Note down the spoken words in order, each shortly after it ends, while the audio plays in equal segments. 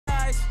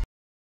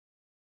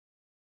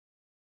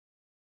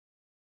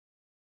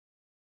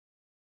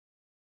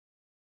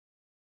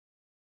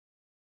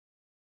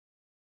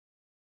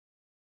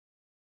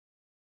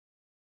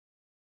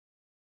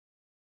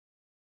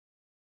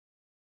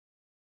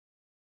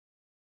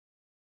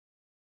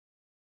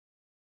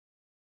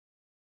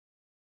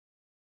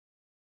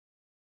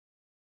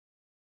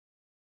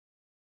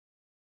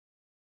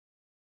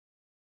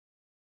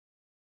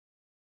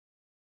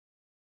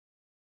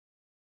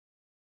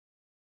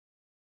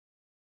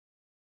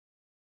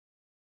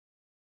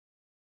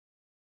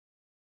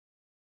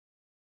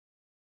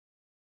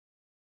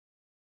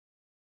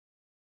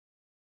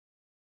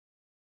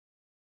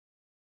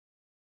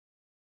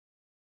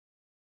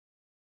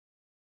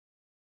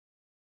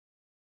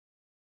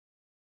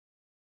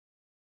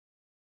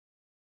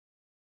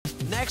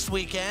Next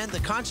weekend, the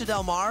Concha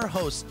Del Mar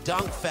hosts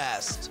Dunk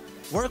Fest.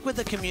 Work with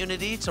the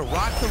community to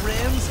rock the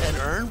rims and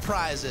earn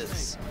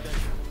prizes.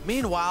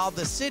 Meanwhile,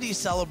 the city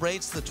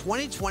celebrates the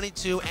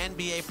 2022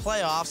 NBA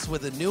playoffs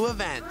with a new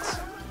event.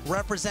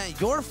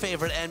 Represent your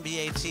favorite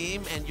NBA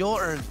team and you'll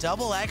earn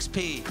double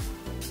XP.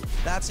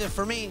 That's it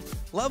for me.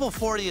 Level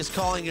 40 is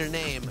calling your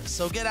name,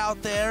 so get out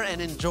there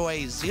and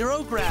enjoy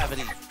zero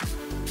gravity.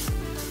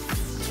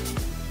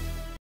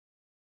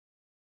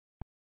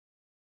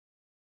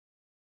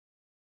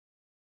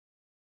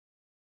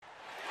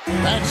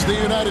 That's the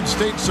United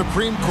States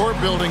Supreme Court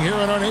building here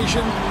in our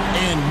nation.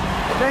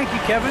 Thank you,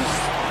 Kevin.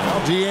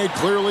 Well, DA,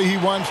 clearly he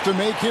wants to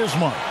make his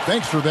mark.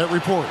 Thanks for that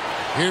report.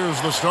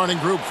 Here's the starting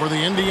group for the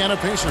Indiana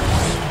Pacers.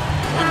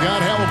 They've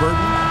got Halliburton.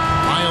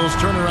 Miles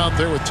Turner out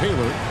there with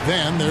Taylor.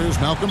 Then there's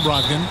Malcolm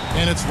Brogdon.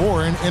 And it's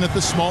Warren in at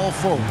the small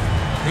forward.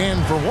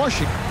 And for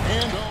Washington.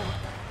 And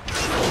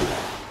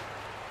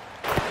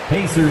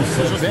Pacers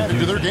have added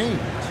to their game.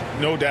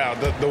 No doubt.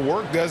 The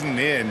work doesn't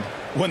end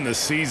when the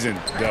season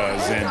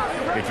does. And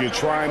if you're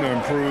trying to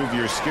improve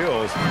your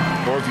skills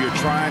or if you're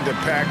trying to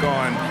pack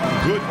on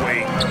good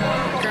weight,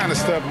 that kind of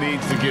stuff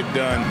needs to get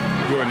done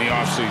during the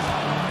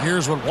offseason.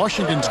 Here's what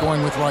Washington's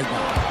going with right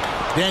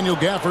now. Daniel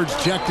Gafford's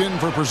checked in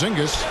for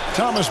Porzingis.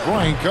 Thomas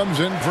Bryant comes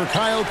in for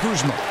Kyle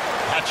Kuzma.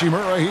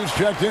 Hachimura, he's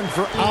checked in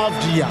for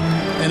Avdia.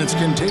 And it's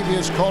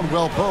Kentavious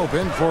Caldwell-Pope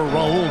in for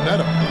Raul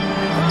Neto.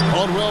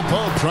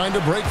 Caldwell-Pope trying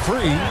to break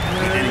free.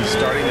 And he's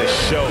starting to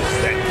show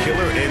that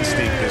killer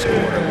instinct this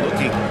quarter,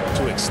 looking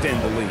to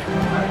extend the lead.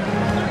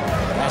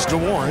 Pass to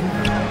Warren.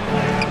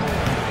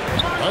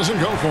 Doesn't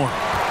go for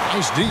him.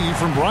 Nice D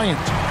from Bryant.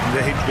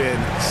 They've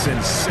been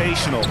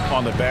sensational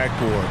on the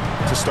backboard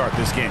to start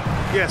this game.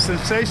 Yeah,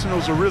 sensational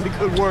is a really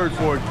good word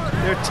for it.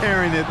 They're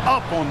tearing it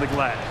up on the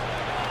glass.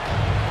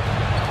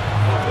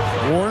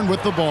 Warren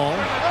with the ball.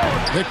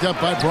 Picked up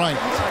by Bryant.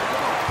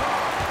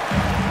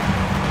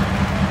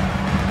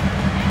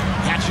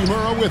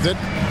 Hachimura with it.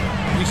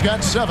 He's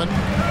got 7.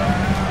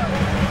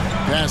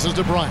 Passes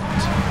to Bryant.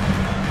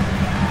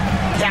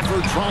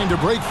 Gafford trying to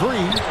break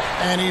free,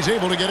 and he's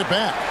able to get it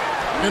back.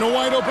 In a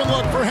wide open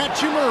look for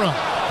Hachimura.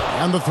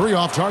 And the 3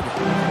 off target.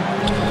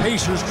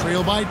 Pacers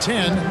trail by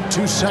 10.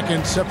 2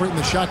 seconds separating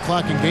the shot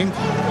clock and game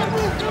clock.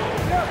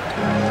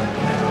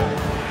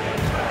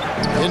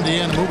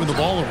 Indiana moving the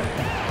ball away.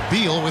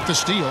 Beal with the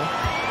steal.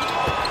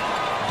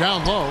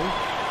 Down low.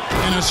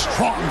 And a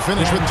strong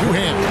finish with 2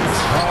 hands.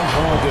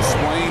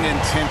 Displaying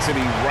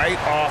intensity right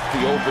off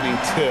the opening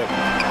tip,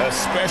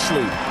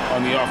 especially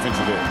on the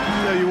offensive end.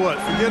 I'll tell you what,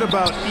 forget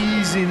about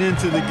easing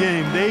into the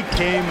game. They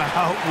came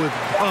out with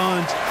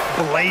guns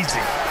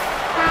blazing.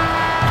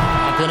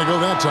 Not going to go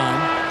that time.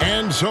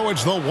 And so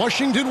it's the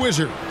Washington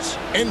Wizards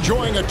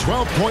enjoying a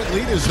 12-point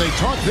lead as they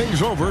talk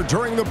things over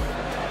during the...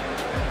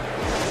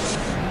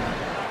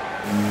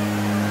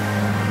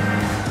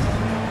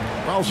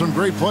 Well, some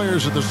great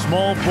players at the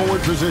small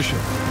forward position.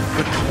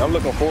 I'm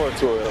looking forward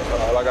to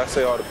it. Like I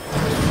say,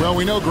 Well,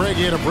 we know Greg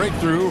had a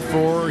breakthrough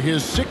for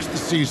his 6th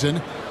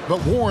season, but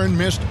Warren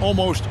missed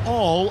almost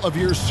all of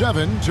year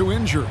 7 to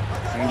injury.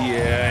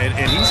 Yeah,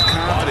 and he's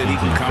confident he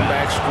can come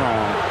back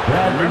strong.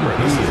 Remember,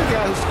 this is a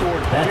guy who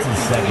scored 50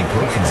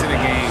 points in a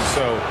game,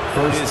 so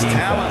his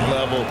talent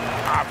level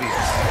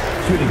obvious.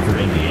 Shooting for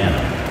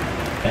Indiana,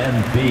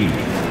 MP.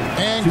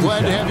 And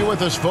glad to have you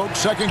with us, folks.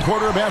 Second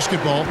quarter of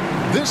basketball.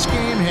 This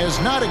game has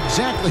not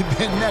exactly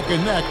been neck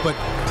and neck, but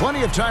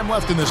plenty of time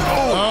left in this. And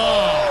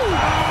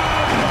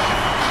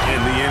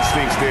the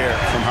instincts there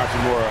from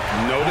Hachimura.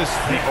 Notice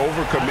the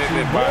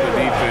overcommitment by the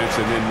defense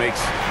and then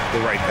makes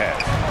the right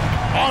pass.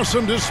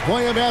 Awesome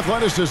display of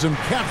athleticism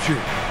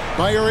captured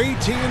by your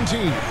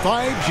AT&T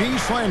 5G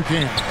Slam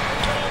Cam.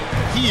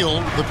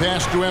 Healed the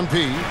pass to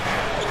MP.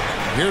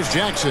 Here's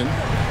Jackson.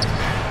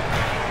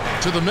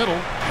 To the middle.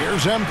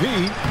 Here's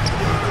MP.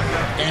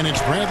 And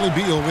it's Bradley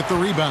Beal with the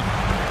rebound.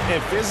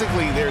 And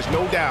physically, there's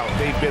no doubt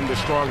they've been the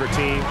stronger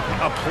team.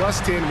 A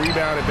 +10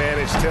 rebound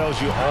advantage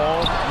tells you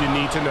all you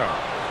need to know.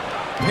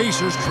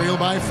 Pacers trail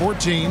by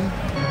 14.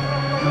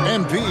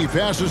 MP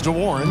passes to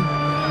Warren.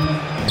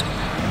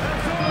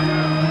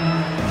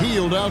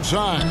 Healed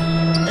outside.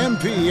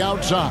 MP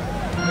outside.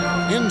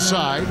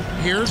 Inside.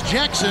 Here's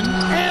Jackson.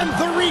 And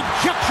the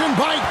rejection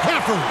by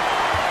Gafford.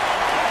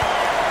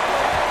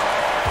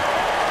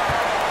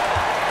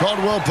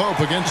 Caldwell-Pope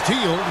against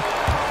Hield.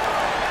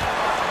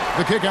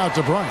 The kick out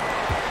to Bryant.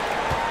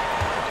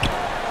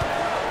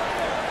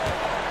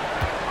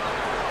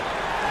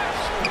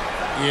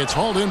 It's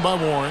hauled in by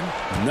Warren.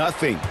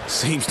 Nothing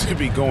seems to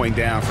be going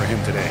down for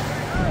him today.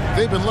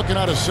 They've been looking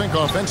out of sync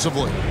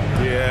offensively.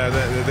 Yeah,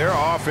 their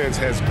offense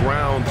has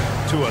ground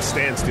to a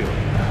standstill.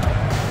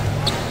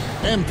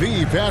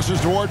 MP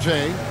passes to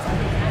Arte.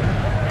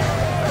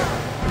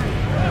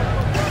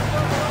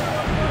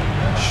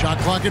 Shot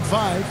clock at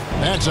 5.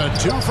 That's a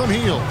 2 from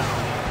Hield.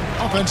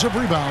 Offensive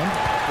rebound.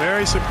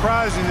 Very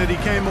surprising that he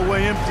came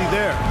away empty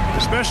there,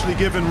 especially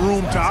given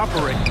room to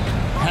operate.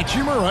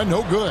 Hachimura,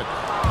 no good.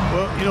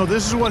 Well, you know,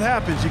 this is what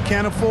happens. You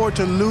can't afford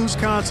to lose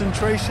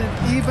concentration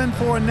even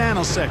for a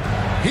nanosecond.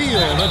 Heel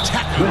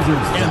attacking.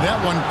 And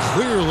that one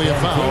clearly a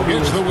foul.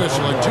 Gets the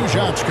whistle and 2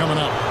 shots coming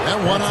up. That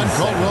one on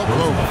Caldwell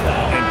Pope.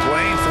 And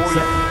playing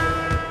for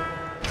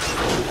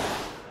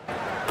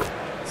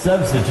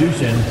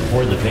Substitution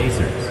for the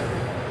Pacers.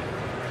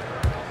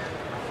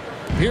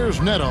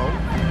 Here's Neto.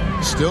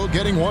 Still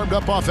getting warmed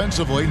up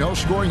offensively. No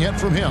scoring yet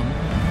from him.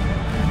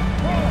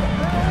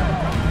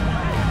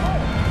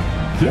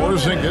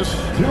 Porzingis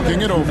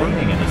looking it over.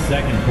 In the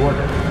second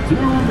quarter. 2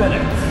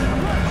 minutes.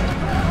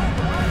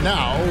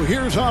 Now,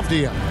 here's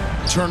Avdia.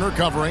 Turner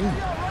covering.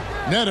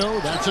 Neto,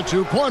 that's a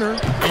 2-pointer.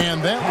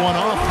 And that one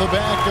off the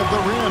back of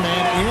the rim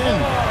and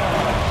in.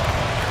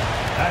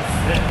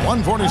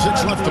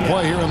 1:46 left to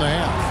play here in the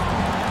half.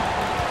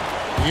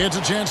 He gets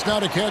a chance now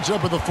to catch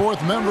up with the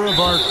 4th member of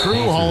our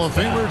crew, Hall of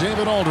Famer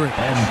David Aldridge.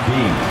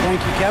 Thank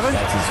you, Kevin.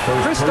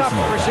 Kristaps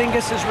personal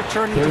Porzingis is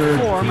returning to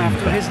form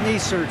after his knee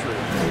surgery.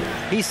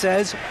 He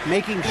says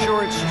making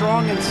sure it's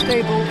strong and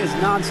stable is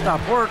nonstop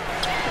work.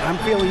 I'm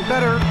feeling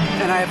better,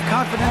 and I have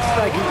confidence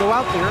that I can go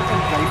out there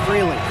and play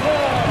freely.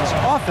 His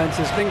offense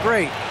has been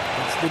great.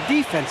 It's the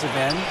defensive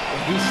end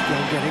that he's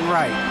still getting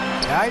right.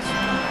 Guys?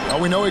 Well,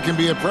 we know he can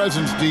be a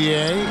presence,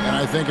 DA, and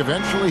I think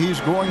eventually he's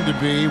going to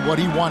be what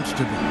he wants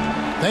to be.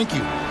 Thank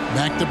you.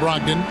 Back to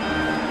Brogdon.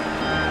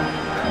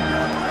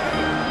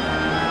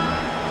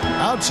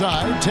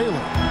 Outside,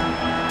 Taylor.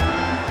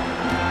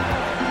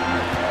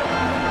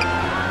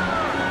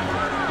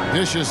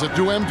 Dishes it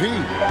to MP.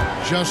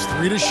 Just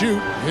 3 to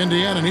shoot.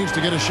 Indiana needs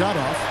to get a shot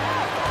off.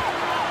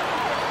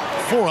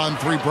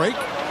 4-on-3 break.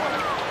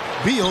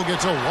 Beal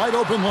gets a wide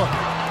open look.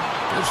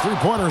 His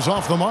 3-pointers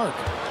off the mark.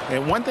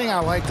 And one thing I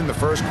liked in the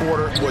first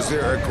quarter was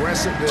their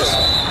aggressiveness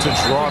to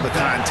draw the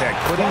contact,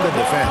 putting the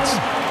defense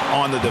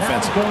on the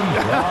defensive.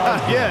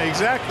 Yeah,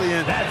 exactly.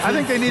 And I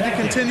think they need to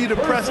continue to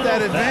press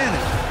that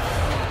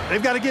advantage.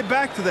 They've got to get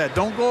back to that.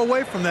 Don't go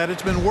away from that.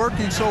 It's been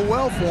working so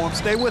well for them.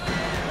 Stay with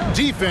it.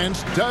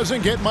 Defense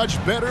doesn't get much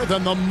better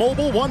than the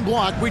mobile 1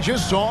 block we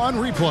just saw on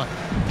replay.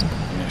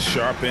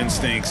 Sharp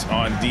instincts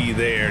on D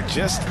there.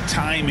 Just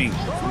timing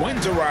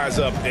when to rise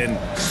up and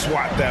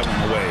swat that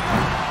one away.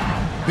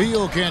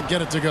 Beal can't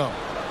get it to go.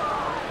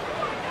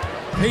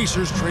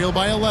 Pacers trail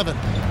by 11.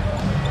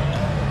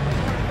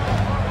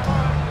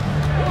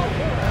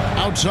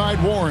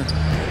 Outside Warren.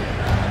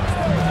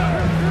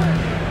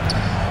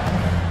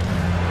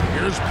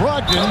 Here's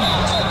Brogdon.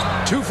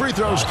 2 free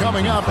throws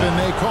coming up, and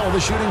they call the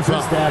shooting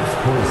foul. Kristaps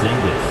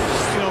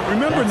Porzingis. You know,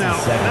 remember now,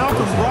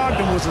 Malcolm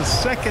Brogdon was a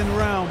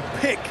 2nd-round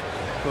pick.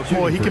 But,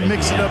 boy, he can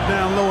mix it up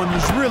down low, and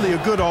is really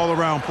a good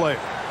all-around player.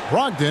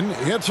 Brogdon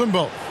hits them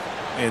both.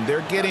 And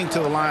they're getting to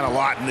the line a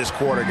lot in this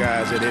quarter,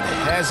 guys, and it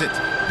hasn't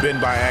been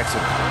by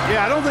accident.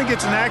 Yeah, I don't think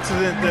it's an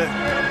accident that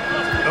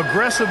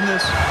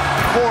aggressiveness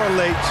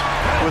correlates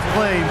with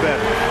playing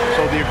better.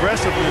 So the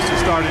aggressiveness is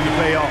starting to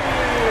pay off.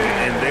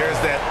 And there's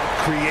that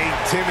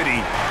creativity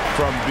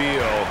from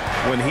Beal.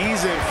 When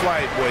he's in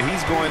flight, boy,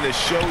 he's going to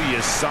show you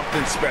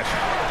something special.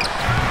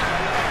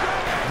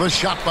 The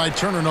shot by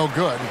Turner, no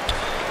good.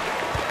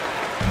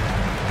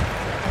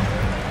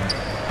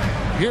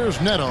 Here's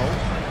Neto.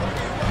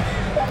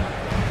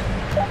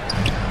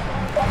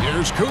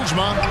 Here's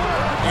Kuzma.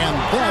 And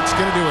that's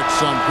going to do it.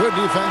 Some good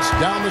defense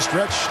down the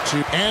stretch.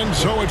 And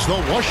so it's the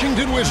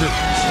Washington Wizards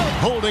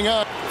holding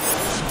up.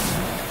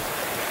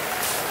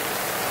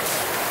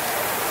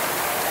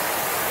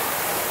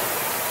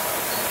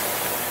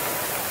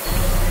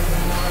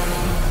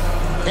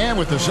 And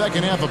with the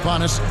second half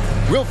upon us,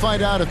 we'll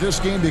find out if this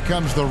game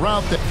becomes the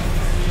route that...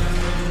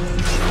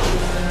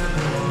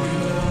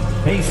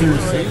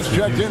 Pacers. He's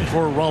checked in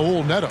for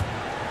Raul Neto.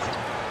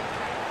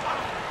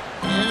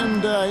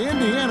 And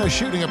Indiana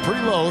shooting a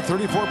pretty low,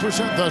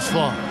 34% thus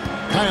far.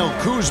 Kyle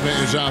Kuzma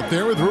is out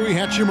there with Rui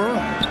Hachimura.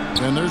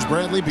 And there's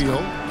Bradley Beal.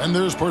 And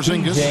there's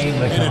Porzingis.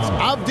 And it's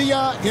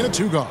Avdia in a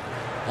 2-guard.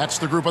 That's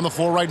the group on the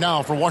floor right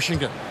now for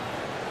Washington.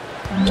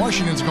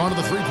 Washington's gone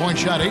to the 3-point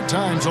shot 8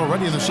 times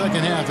already in the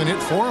second half and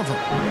hit 4 of them.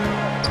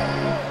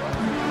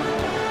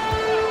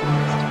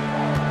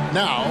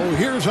 Now,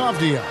 here's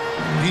Avdia.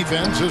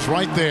 Defense is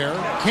right there.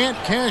 Can't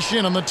cash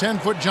in on the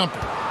 10-foot jumper.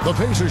 The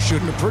Pacers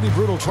shooting a pretty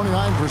brutal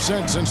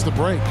 29% since the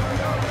break.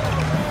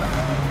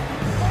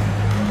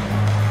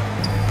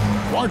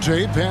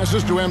 Duarte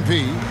passes to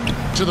MP.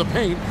 To the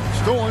paint.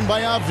 Stolen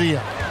by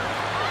Avdia.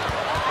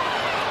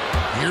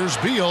 Here's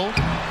Beal.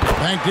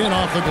 Banked in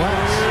off the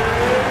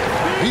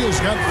glass. Beal's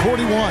got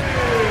 41.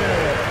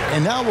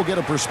 And now we'll get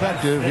a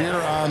perspective here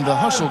on the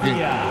hustle game.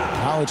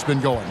 How it's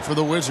been going for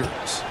the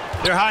Wizards.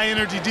 Their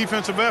high-energy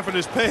defensive effort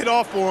has paid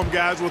off for them,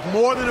 guys, with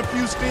more than a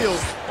few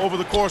steals over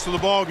the course of the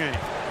ballgame.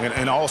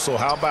 And also,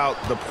 how about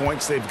the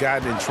points they've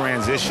gotten in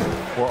transition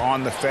or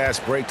on the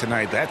fast break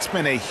tonight? That's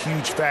been a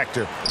huge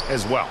factor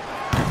as well.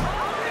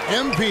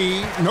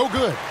 MP, no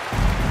good.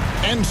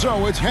 And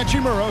so it's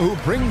Hachimura who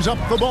brings up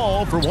the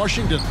ball for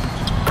Washington.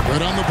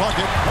 Good on the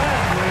bucket.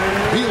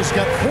 Beal's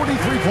got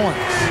 43 points.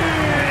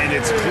 And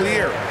it's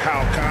clear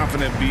how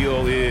confident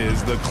Beal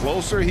is. The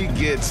closer he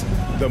gets,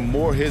 the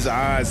more his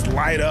eyes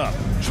light up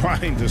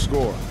trying to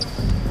score.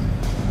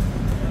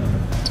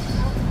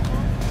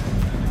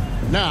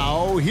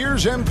 Now,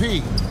 here's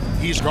MP.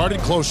 He's guarded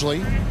closely.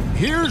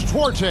 Here's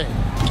Duarte.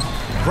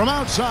 From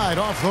outside,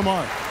 off the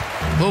mark.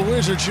 The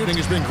Wizards shooting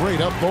has been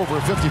great, up over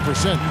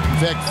 50%. In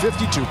fact,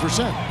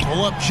 52%.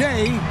 Pull up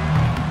Jay.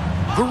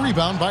 The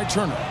rebound by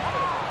Turner.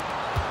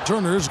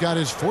 Turner's got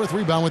his 4th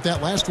rebound with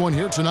that last one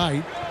here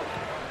tonight.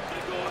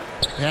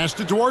 Pass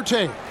to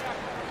Duarte.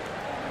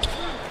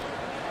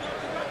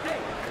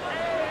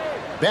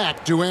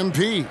 Back to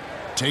MP.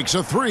 Takes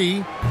a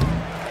 3.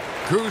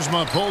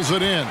 Kuzma pulls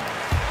it in.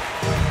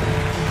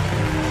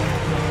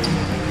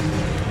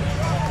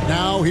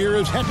 Now here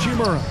is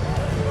Hachimura.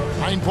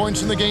 9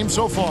 points in the game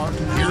so far.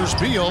 Here's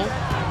Beal.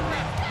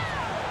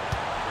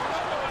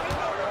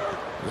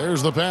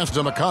 There's the pass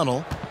to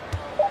McConnell.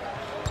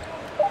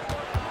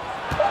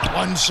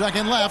 1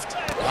 second left.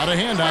 Got a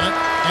hand on it.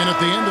 And at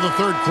the end of the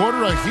 3rd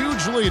quarter, a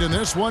huge lead in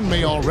this one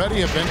may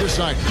already have been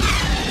decided.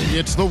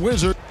 It's the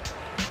Wizards.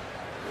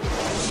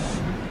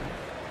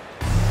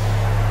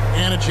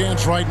 And a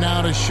chance right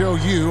now to show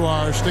you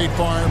our State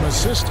Farm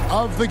assist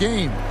of the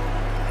game.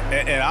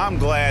 And I'm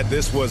glad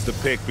this was the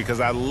pick because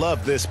I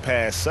love this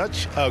pass.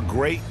 Such a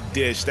great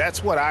dish.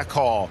 That's what I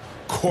call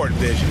court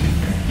vision.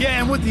 Yeah,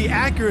 and with the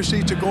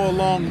accuracy to go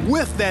along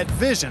with that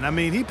vision. I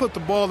mean, he put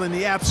the ball in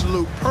the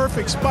absolute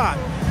perfect spot.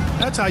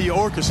 That's how you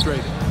orchestrate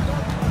it.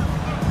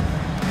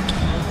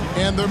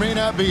 And there may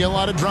not be a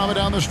lot of drama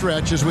down the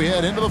stretch as we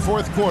head into the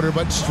 4th quarter,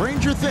 but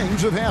stranger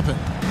things have happened.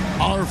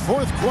 Our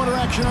 4th quarter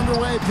action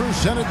underway,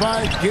 presented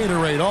by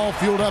Gatorade, all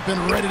fueled up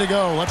and ready to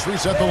go. Let's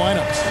reset the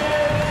lineups.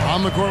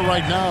 On the court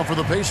right now for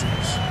the Pacers.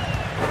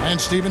 And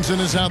Stevenson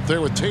is out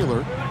there with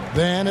Taylor.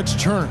 Then it's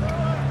Turner.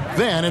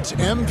 Then it's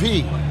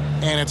MP.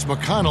 And it's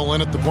McConnell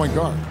in at the point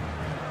guard.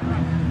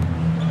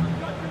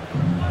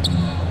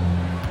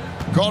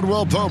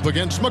 Caldwell Pope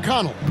against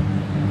McConnell.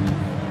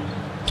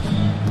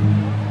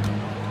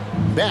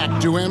 Back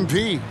to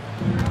MP.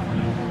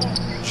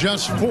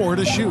 Just 4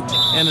 to shoot.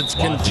 And it's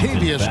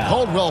Kentavious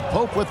Caldwell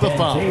Pope with the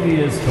foul.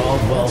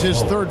 That's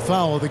his 3rd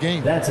foul of the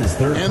game. That's his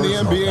 3rd. And the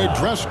NBA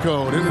dress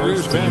code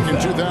introduced back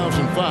in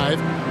 2005.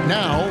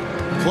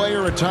 Now,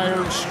 player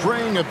attire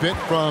straying a bit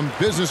from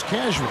business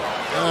casual.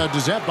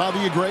 Does that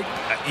bother you, Greg?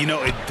 You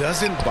know, it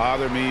doesn't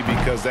bother me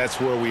because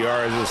that's where we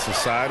are as a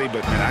society.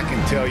 But, man, I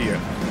can tell you,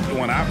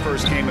 when I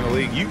first came in the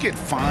league, you get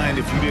fined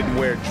if you didn't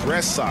wear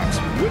dress socks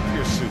with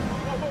your suit.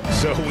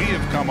 So we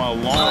have come a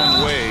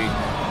long way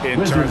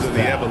in terms of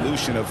the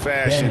evolution of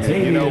fashion.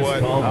 And you know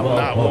what? I'm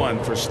not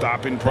one for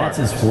stopping progress.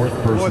 That's his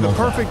 4th personal. Boy, the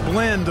perfect foul.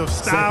 blend of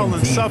style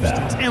and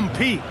substance.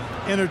 MP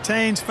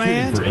entertains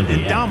fans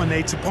and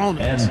dominates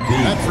opponents.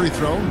 That free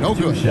throw, no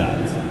good. 2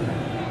 shots.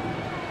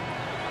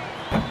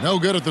 No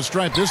good at the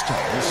stripe this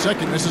time. His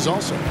second misses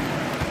also.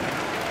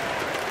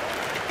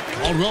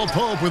 Caldwell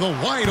Pope with a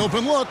wide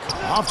open look.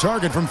 Off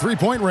target from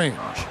 3-point range.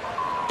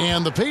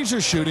 And the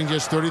Pacers shooting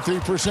just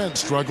 33%,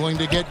 struggling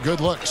to get good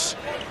looks.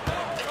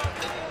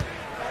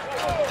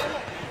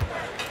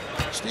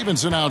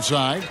 Stevenson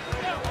outside.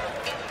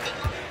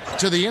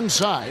 To the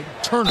inside.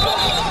 Turner.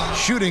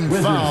 Shooting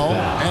foul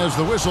as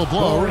the whistle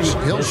blows.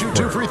 He'll shoot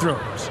 2 free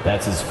throws.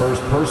 That's his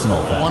 1st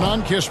personal foul. 1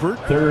 on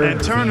Kispert.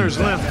 And Turner's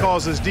length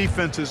causes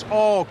defenses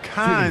all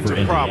kinds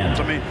of problems.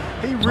 I mean,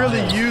 he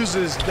really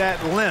uses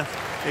that length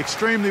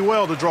extremely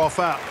well to draw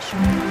fouls.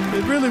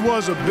 It really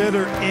was a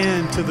bitter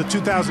end to the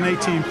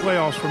 2018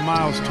 playoffs for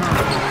Miles Turner.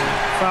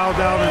 Fouled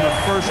out in the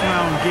 1st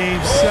round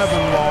Game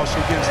 7 loss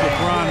against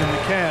LeBron and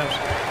the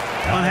Cavs.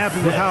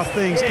 Unhappy with how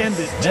things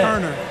ended,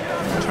 Turner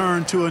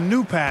turned to a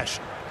new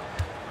passion.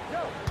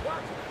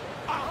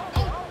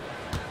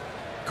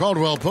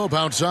 Caldwell Pope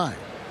outside.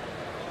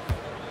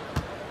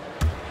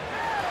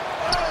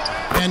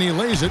 And he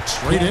lays it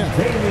straight in.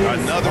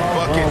 Another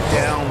bucket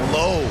down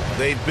low.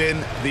 They've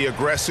been the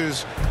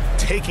aggressors,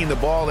 taking the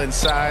ball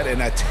inside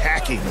and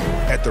attacking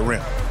at the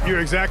rim. You're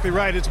exactly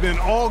right. It's been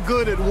all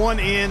good at one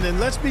end, and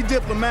let's be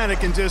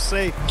diplomatic and just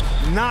say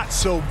not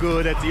so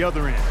good at the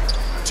other end.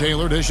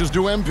 Taylor dishes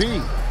to MP.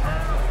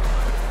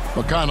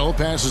 McConnell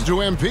passes to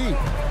MP.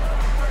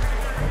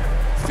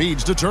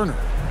 Feeds to Turner.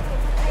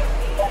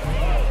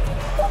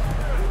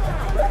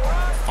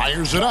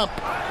 Fires it up.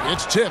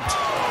 It's tipped.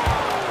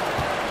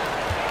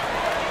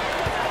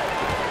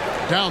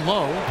 Down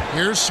low.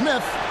 Here's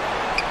Smith.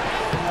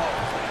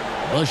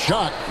 The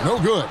shot, no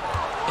good.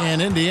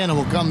 And Indiana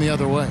will come the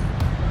other way.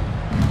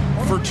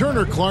 For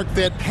Turner, Clark,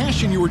 that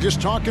passion you were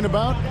just talking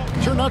about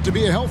turned out to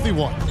be a healthy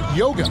one.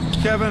 Yoga.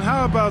 Kevin,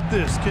 how about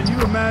this? Can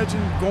you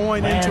imagine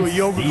going into a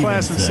yoga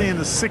class and seeing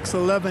a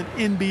 6'11"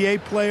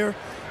 NBA player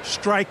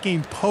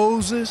striking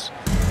poses?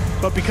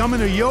 But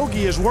becoming a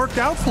yogi has worked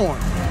out for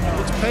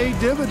him. It's paid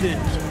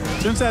dividends.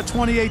 Since that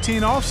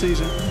 2018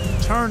 offseason,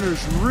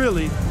 Turner's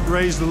really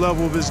raised the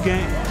level of his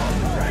game.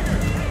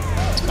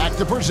 Back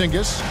Back to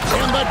Porzingis.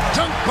 And the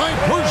dunk by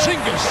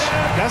Porzingis.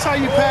 That's how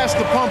you pass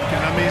the pumpkin.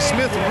 I mean,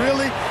 Smith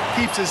really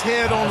keeps his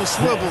head on the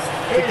swivel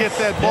to get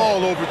that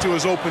ball over to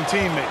his open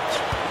teammates.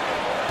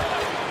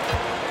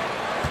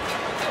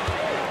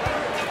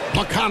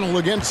 McConnell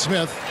against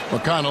Smith.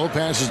 McConnell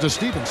passes to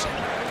Stevenson.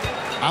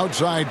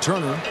 Outside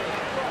Turner.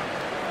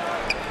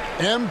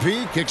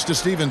 MP kicks to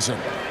Stevenson.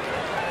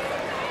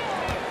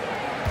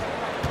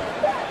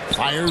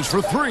 Fires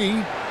for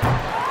three.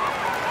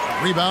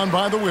 Rebound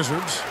by the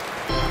Wizards.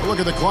 Look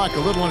at the clock. A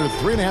little under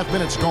 3.5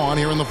 minutes gone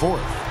here in the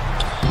fourth.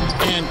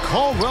 And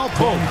Caldwell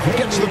Pope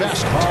gets the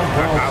basket.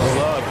 I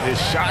love his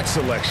shot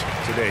selection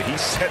today. He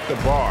set the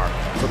bar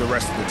for the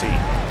rest of the team.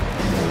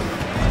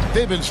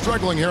 They've been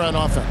struggling here on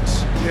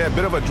offense. Yeah, a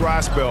bit of a dry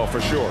spell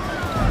for sure.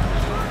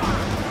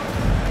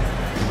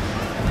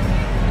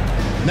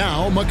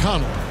 Now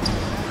McConnell.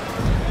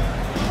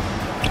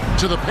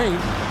 To the paint.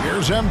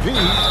 Here's MP.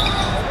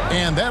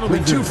 And that'll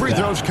be 2 free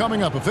throws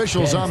coming up.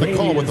 Officials on the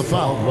call with the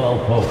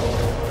foul.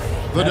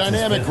 The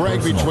dynamic,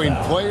 Greg, between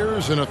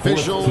players and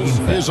officials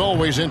is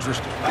always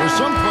interesting. There's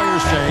some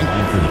players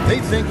saying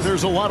they think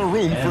there's a lot of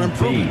room for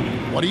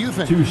improvement. What do you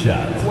think? 2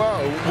 shots.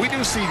 Well, we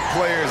do see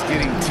players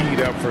getting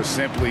teed up for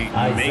simply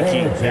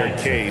making their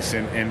case.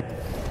 And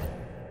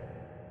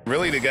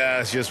really the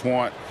guys just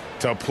want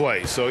to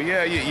play. So,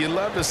 yeah, you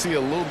love to see a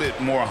little bit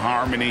more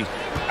harmony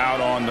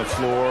out on the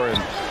floor.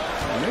 And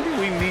maybe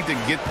we need to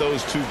get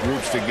those two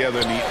groups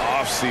together in the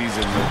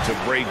offseason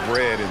to break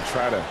bread and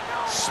try to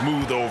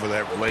smooth over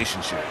that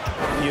relationship.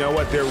 You know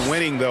what? They're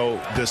winning, though,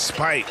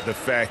 despite the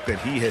fact that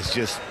he has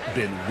just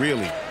been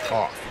really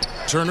off.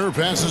 Turner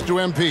passes to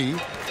MP.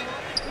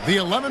 The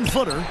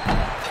 11-footer.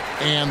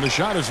 And the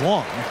shot is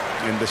long.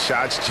 And the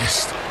shots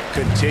just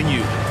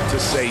continue to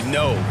say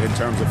no in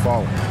terms of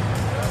falling.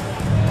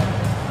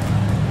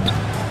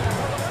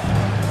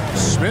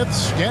 Smith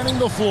scanning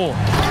the floor.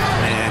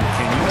 And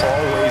can you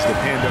always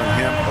depend on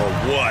him or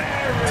what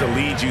to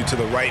lead you to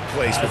the right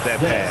place with that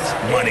pass?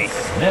 Money.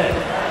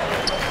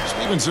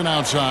 Stevenson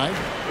outside.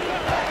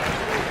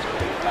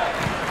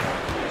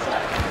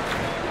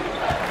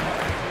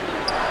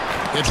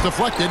 It's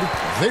deflected.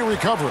 They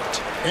recover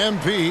it.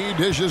 MP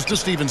dishes to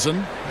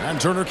Stevenson. And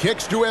Turner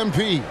kicks to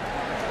MP.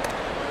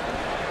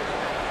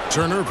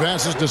 Turner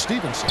passes to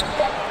Stevenson.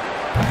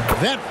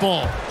 That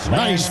falls.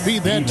 Nice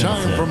speed that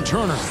time from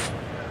Turner.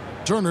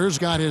 Turner's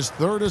got his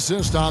 3rd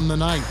assist on the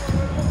night.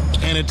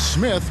 And it's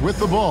Smith with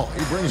the ball.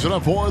 He brings it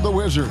up for the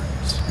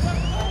Wizards.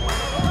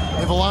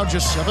 They've allowed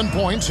just 7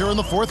 points here in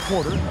the 4th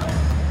quarter.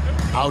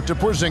 Out to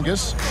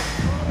Porzingis.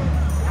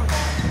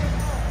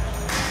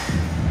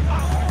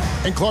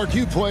 And Clark,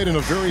 you played in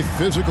a very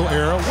physical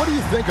era. What do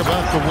you think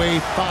about the way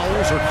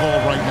fouls are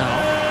called right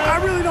now?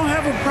 I really don't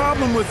have a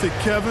problem with it,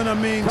 Kevin. I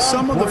mean,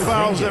 some of the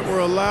fouls that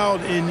were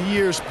allowed in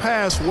years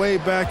past, way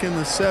back in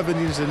the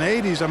 70s and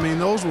 80s, I mean,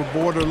 those were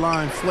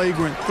borderline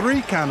flagrant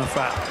 3 kind of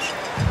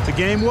fouls. The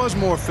game was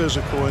more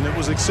physical, and it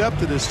was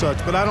accepted as such,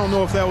 but I don't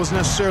know if that was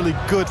necessarily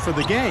good for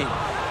the game.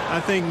 I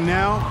think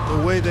now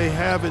the way they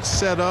have it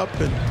set up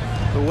and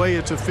the way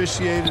it's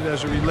officiated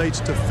as it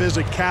relates to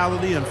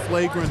physicality and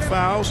flagrant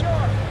fouls,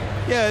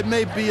 yeah, it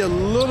may be a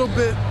little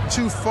bit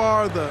too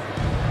far the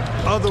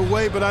other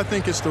way, but I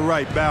think it's the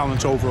right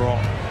balance overall.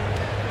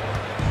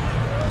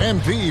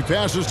 MP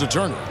passes to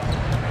Turner.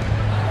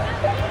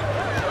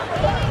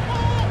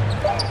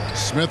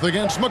 Smith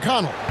against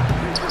McConnell.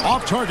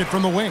 Off target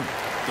from the wing.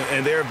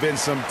 And there have been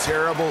some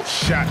terrible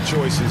shot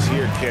choices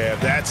here, Kev.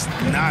 That's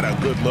not a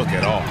good look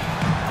at all.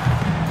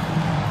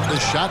 The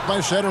shot by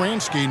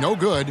Satoransky, no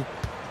good.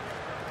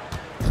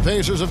 The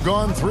Pacers have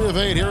gone 3 of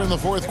 8 here in the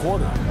 4th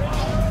quarter.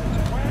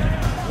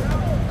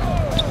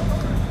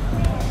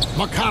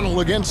 McConnell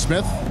against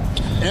Smith.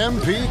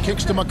 MP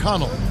kicks to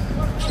McConnell.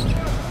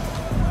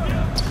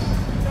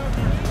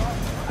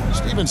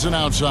 Stevenson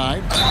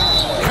outside.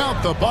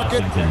 Count the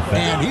bucket.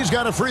 And he's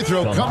got a free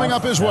throw coming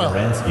up as well.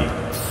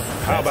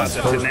 How about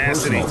the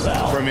tenacity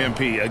from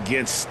MP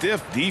against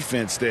stiff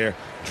defense there,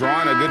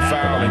 drawing a good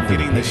foul and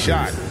getting the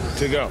shot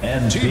to go.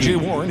 T.J.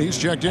 Warren, he's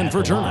checked in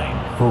for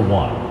Turner. For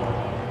 1.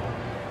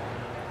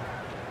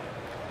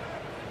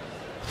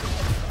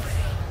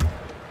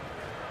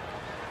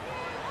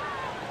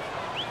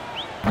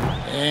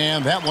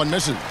 And that one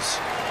misses.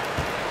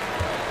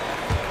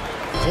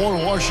 For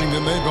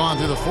Washington, they've gone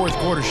through the 4th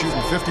quarter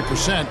shooting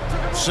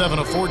 50%, 7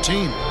 of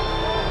 14.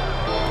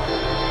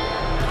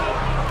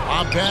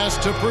 A pass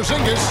to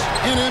Porzingis,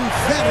 an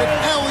emphatic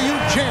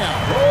alley-oop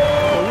jam.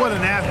 Well, what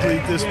an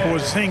athlete this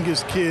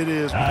Porzingis kid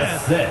is, man.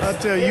 I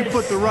tell you, you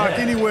put the rock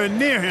anywhere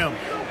near him,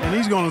 and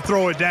he's going to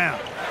throw it down.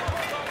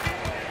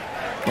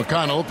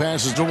 McConnell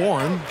passes to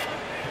Warren.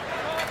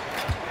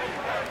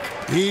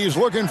 He's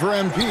looking for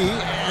MP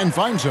and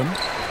finds him.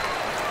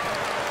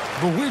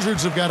 The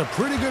Wizards have got a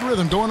pretty good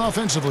rhythm going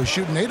offensively,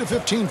 shooting 8 of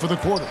 15 for the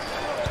quarter.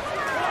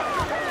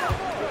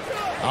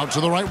 Out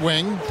to the right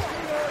wing.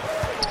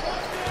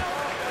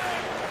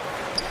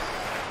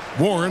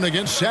 Warren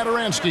against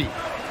Satoransky.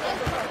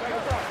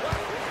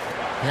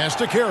 Pass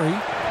to Carey.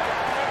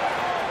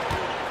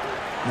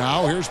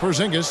 Now here's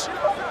Porzingis.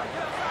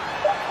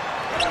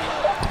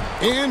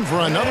 In for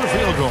another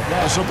field goal.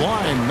 A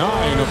sublime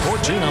 9 of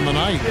 14 on the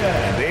night.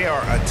 And they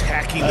are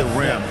attacking the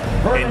rim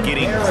and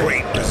getting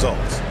great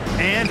results.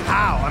 And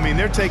how? I mean,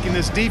 they're taking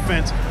this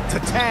defense to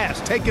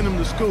task, taking them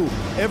to school.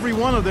 Every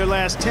one of their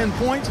last 10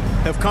 points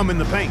have come in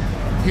the paint.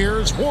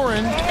 Here's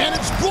Warren, and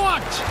it's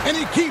blocked, and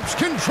he keeps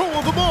control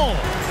of the ball.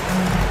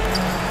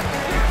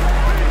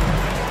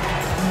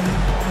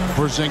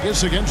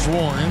 Porzingis against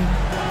Warren.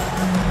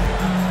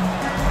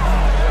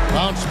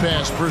 Bounce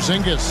pass,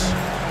 Porzingis.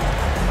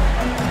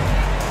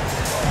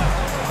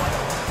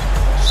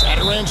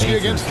 Satoransky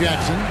against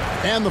Jackson,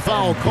 and the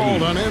foul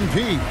called on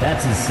MP.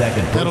 That's his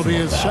second. That'll be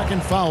his foul.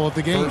 Second foul of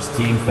the game. First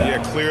team foul.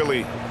 Yeah,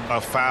 clearly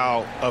a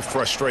foul of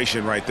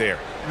frustration right there.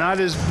 Not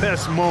his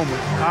best moment.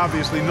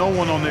 Obviously, no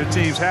one on their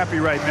team's happy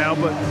right now,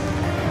 but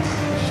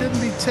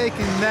shouldn't be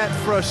taking that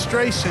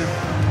frustration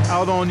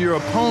out on your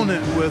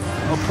opponent with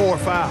a poor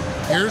foul.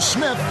 Here's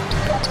Smith.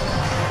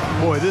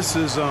 Boy, this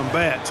is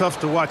bad. Tough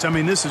to watch. I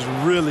mean, this is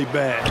really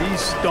bad.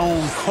 He's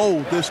stone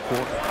cold this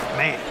quarter.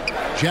 Man.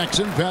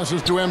 Jackson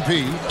passes to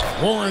MP.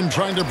 Warren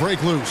trying to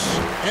break loose.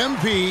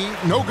 MP,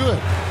 no good.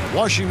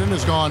 Washington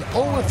has gone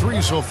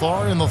 0-3 so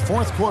far in the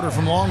fourth quarter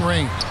from long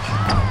range.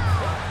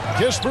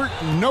 Kispert,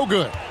 no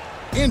good.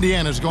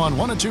 Indiana's gone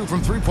 1-2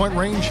 from three-point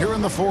range here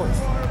in the fourth.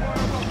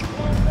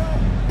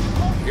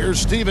 Here's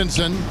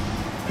Stevenson.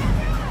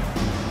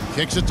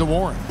 Kicks it to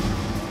Warren.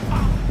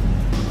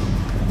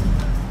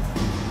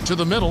 To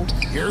the middle.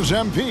 Here's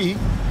MP.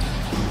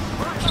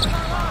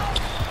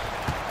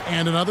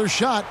 And another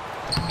shot.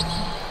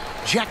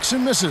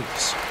 Jackson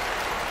misses.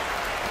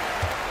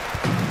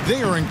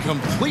 They are in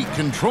complete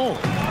control.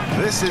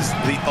 This is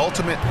the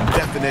ultimate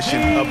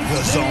definition of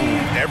the zone.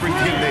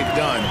 Everything they've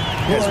done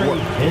has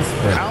worked.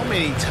 How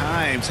many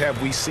times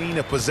have we seen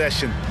a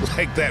possession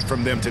like that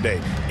from them today,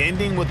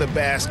 ending with a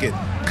basket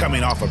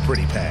coming off a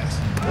pretty pass?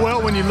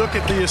 Well, when you look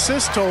at the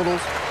assist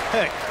totals,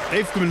 heck,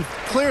 they've been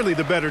clearly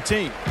the better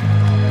team.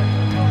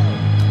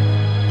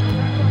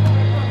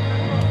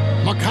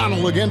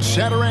 McConnell against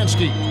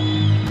Satoransky.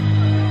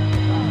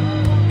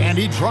 And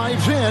he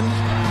drives in.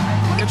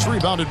 It's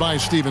rebounded by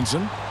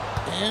Stevenson.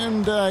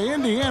 And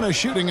Indiana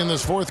shooting in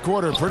this fourth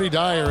quarter pretty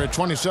dire at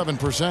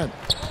 27%.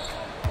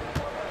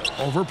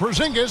 Over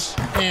Porzingis.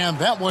 And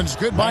that one's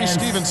good by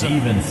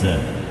Stevenson.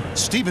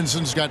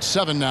 Stevenson's got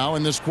 7 now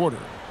in this quarter.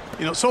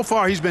 You know, so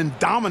far he's been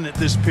dominant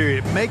this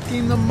period,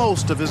 making the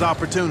most of his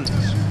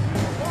opportunities.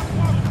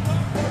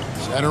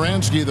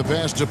 Satoransky, the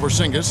pass to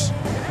Porzingis.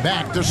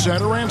 Back to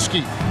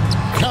Satoransky.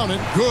 Count it.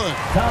 Good.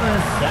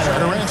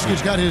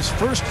 Satoransky's got his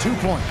first 2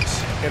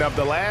 points. And of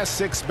the last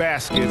 6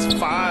 baskets,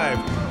 5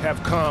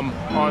 have come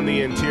on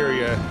the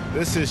interior.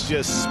 This is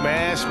just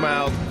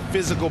smash-mouth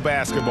physical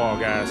basketball,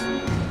 guys.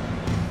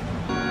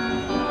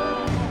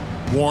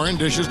 Warren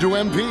dishes to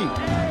MP.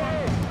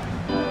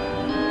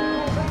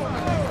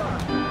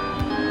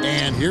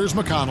 And here's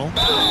McConnell.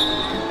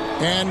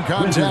 And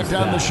contact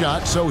on the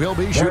shot, so he'll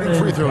be shooting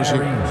free throws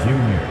here.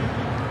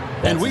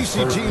 And we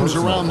see teams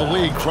around the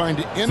league trying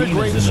to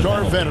integrate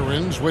star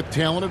veterans with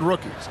talented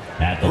rookies.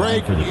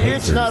 Greg,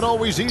 it's not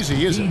always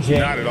easy, is it?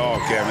 Not at all,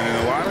 Kevin.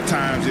 And a lot of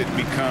times it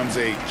becomes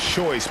a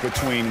choice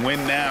between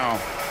win now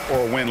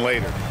or win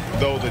later.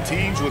 Though the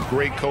teams with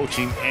great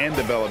coaching and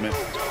development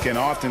can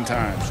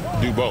oftentimes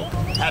do both.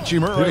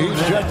 Hachimura, he's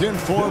checked in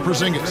for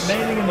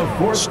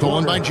Porzingis.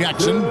 Stolen by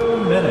Jackson.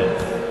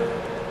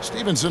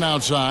 Stevenson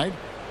outside.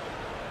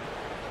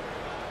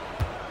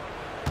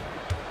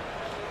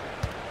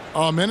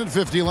 A minute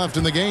 50 left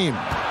in the game.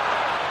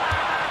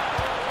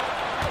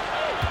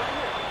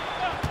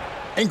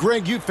 And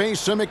Greg, you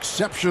faced some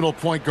exceptional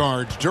point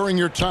guards during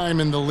your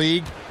time in the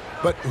league,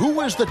 but who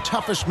was the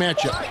toughest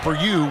matchup for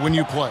you when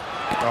you played?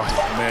 Oh,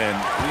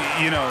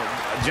 man, you know,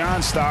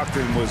 John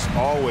Stockton was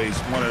always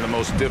one of the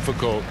most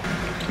difficult,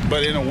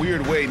 but in a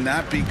weird way,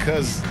 not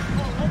because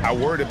I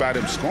worried about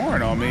him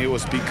scoring on me. It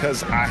was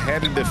because I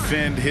had to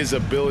defend his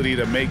ability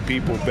to make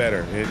people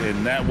better,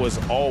 and that was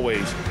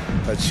always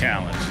a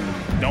challenge.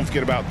 And don't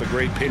forget about the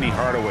great Penny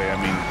Hardaway. I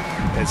mean,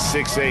 at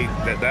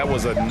 6'8", that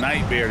was a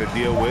nightmare to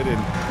deal with. And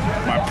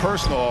my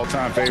personal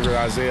all-time favorite,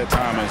 Isaiah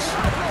Thomas,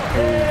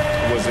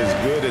 who was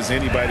as good as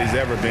anybody's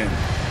ever been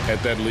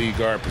at that lead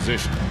guard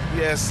position.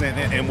 Yes,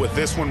 and with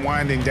this one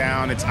winding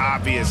down, it's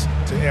obvious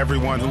to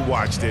everyone who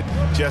watched it,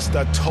 just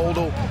a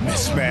total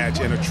mismatch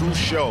and a true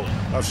show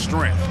of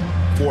strength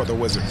for the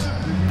Wizards.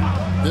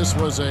 This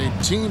was a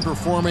team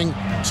performing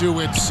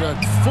to its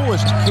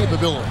fullest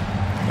capability.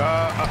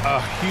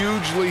 A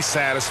hugely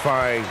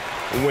satisfying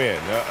win,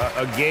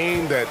 a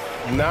game that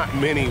not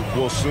many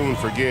will soon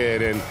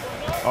forget, and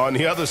on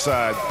the other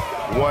side,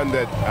 one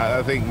that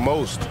I think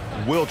most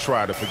will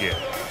try to forget.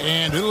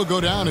 And it'll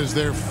go down as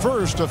their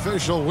first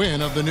official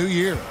win of the new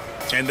year.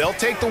 And they'll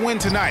take the win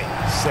tonight,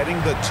 setting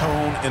the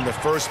tone in the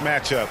first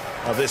matchup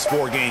of this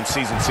 4-game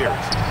season series.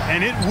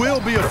 And it will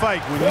be a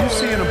fight. When you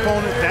see an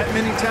opponent that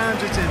many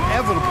times, it's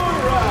inevitable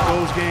that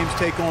those games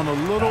take on a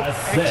little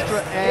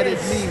extra added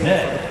meaning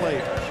for the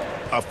players.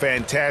 A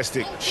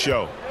fantastic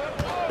show.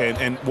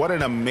 And what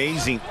an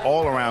amazing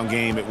all-around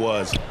game it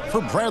was.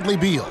 For Bradley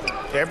Beal,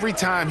 Every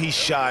time he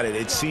shot it,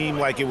 it seemed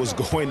like it was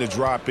going to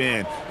drop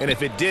in. And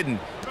if it didn't,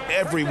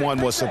 everyone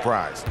was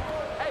surprised.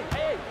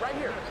 Hey, right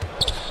here.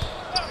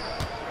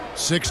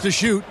 6 to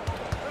shoot.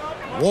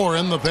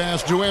 Warren the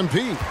pass to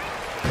MP.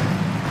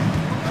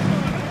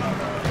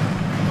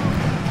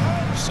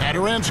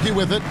 Satoransky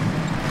with it.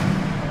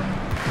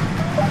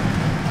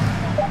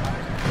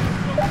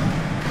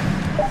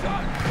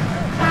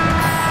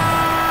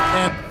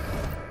 And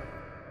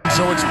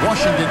so it's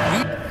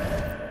Washington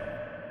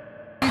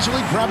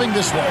easily grabbing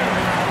this one.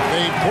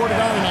 They poured it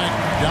out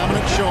tonight.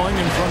 Dominant showing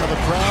in front of a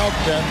crowd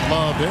that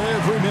loved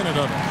every minute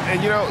of it.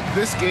 And, you know,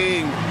 this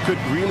game could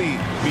really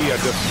be a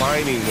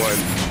defining one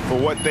for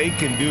what they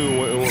can do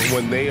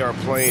when they are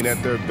playing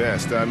at their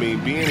best. I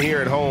mean, being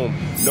here at home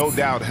no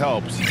doubt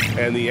helps,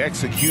 and the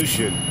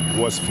execution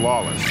was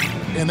flawless.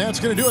 And that's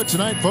going to do it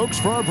tonight, folks,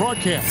 for our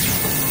broadcast.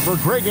 For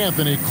Greg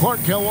Anthony,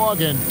 Clark Kellogg,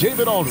 and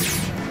David Aldridge,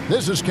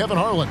 this is Kevin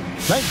Harlan.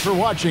 Thanks for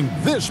watching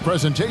this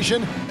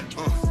presentation.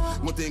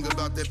 One thing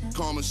about that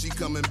karma, she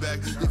coming back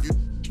if you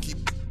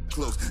keep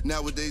close.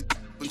 Nowadays,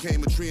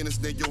 became a tree and a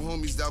snake. Your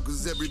homies out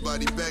because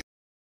everybody back.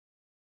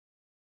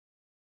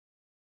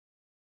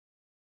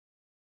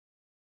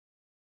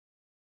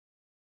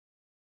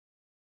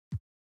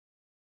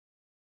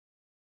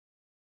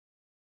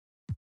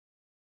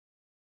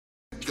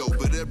 Go,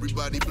 but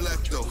everybody black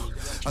though.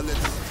 I let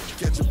you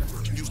catch a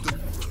used to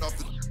off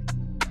the.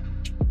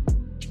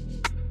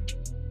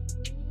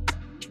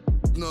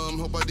 No,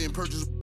 hope I didn't purchase.